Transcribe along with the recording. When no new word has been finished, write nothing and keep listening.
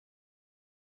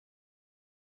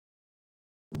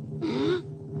Look,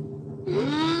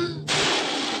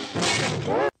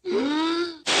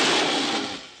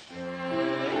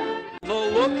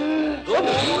 the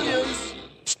boy is...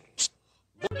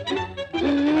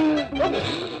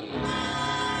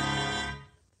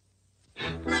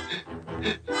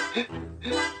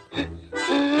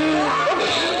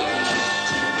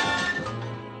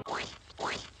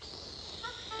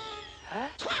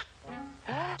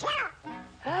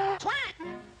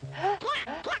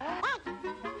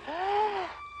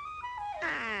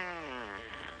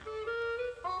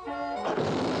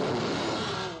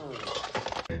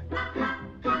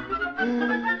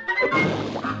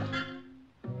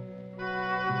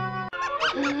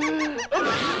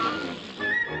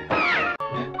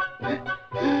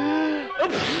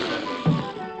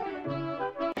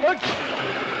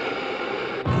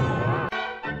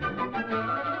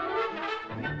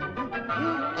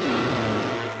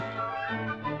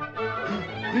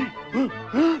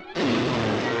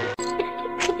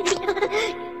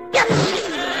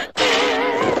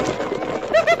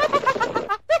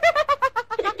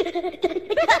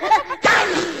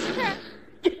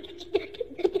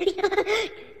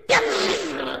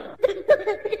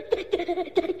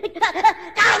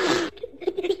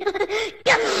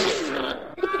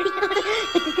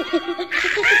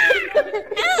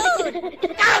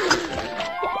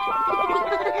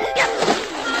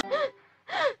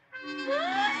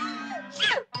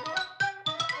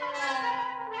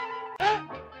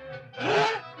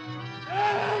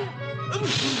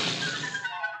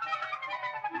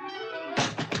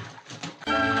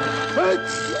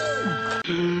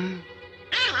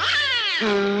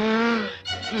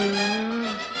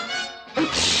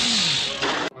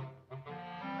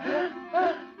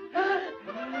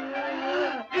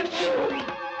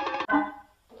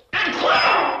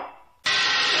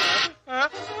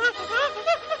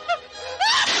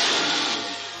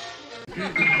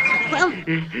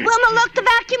 Wilma, look, the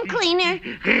vacuum cleaner.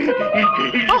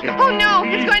 Oh no,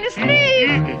 it's going to sneeze.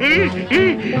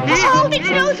 Hold its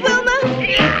nose, Wilma.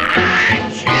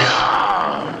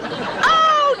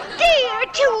 Oh, dear,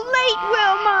 too late,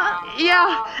 Wilma.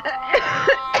 Yeah.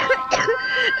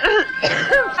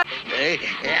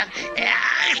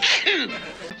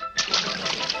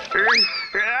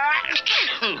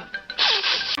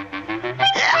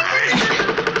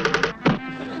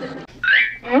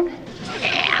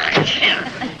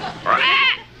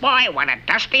 Boy, what a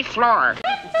dusty floor.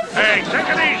 Hey, take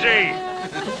it easy.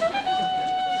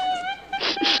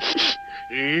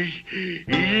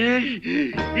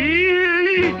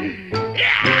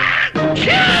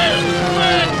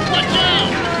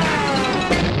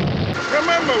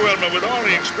 Remember, Wilma, with all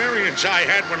the experience I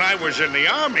had when I was in the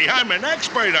Army, I'm an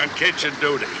expert on kitchen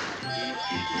duty.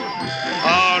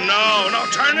 Oh, no, no,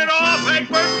 turn it off,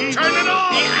 Egbert, turn it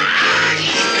off.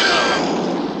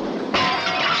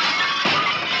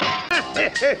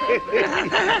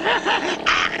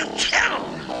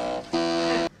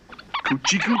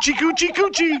 Coochie, coochie, coochie,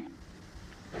 coochie.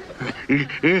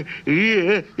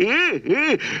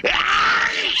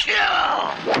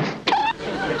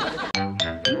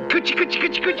 Coochie, coochie,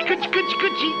 coochie, coochie, coochie, coochie,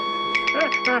 coochie.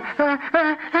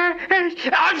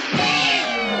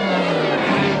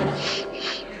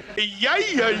 Yay,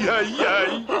 yay, yay, yay.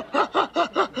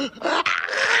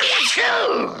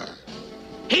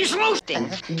 He's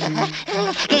roasting.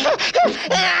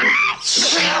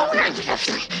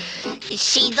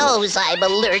 See those? I'm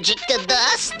allergic to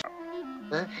dust.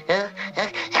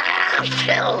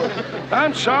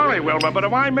 I'm sorry, Wilma, but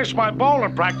if I miss my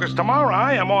bowling practice tomorrow,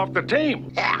 I am off the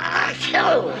team. Could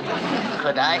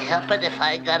I help it if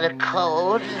I got a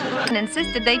cold? And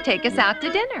insisted they take us out to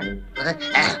dinner.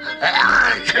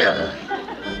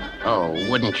 Oh,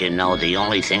 wouldn't you know, the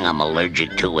only thing I'm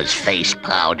allergic to is face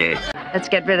powder. Let's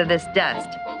get rid of this dust.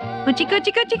 Coochie,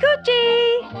 coochie, coochie,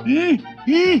 coochie.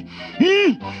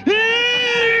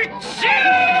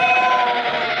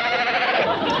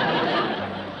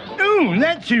 Oh,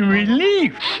 that's a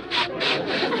relief.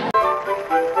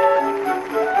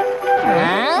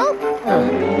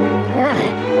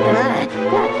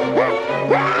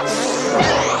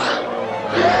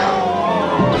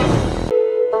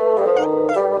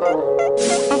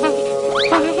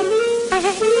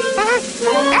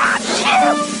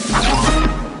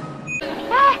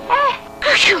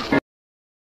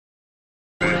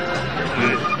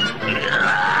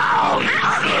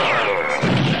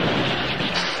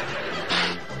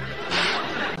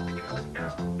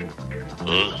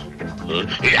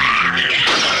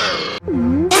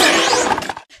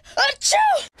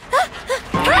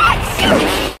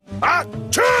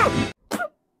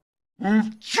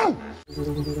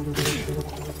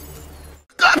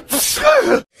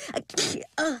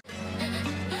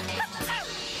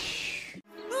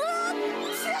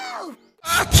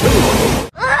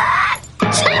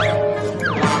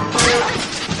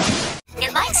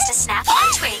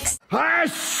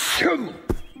 Achoo!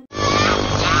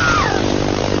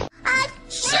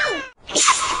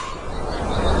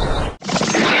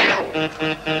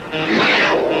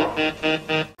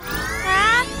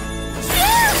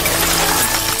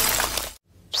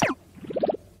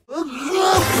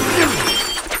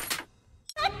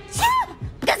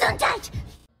 Gesundheit!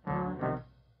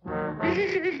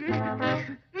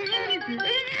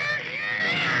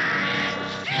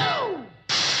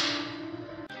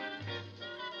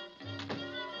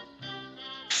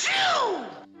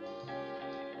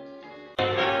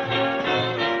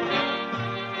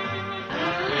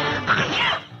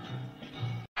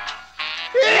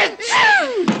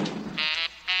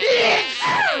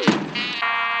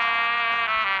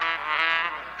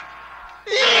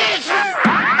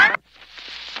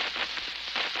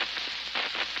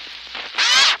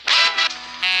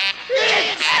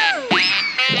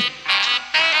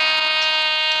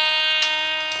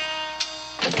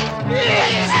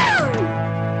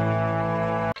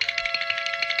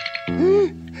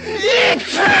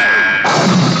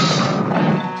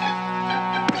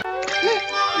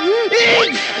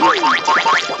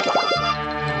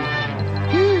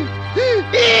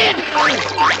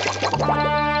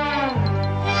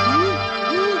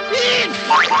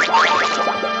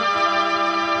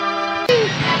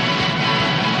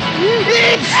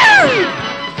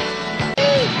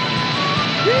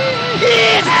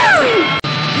 It's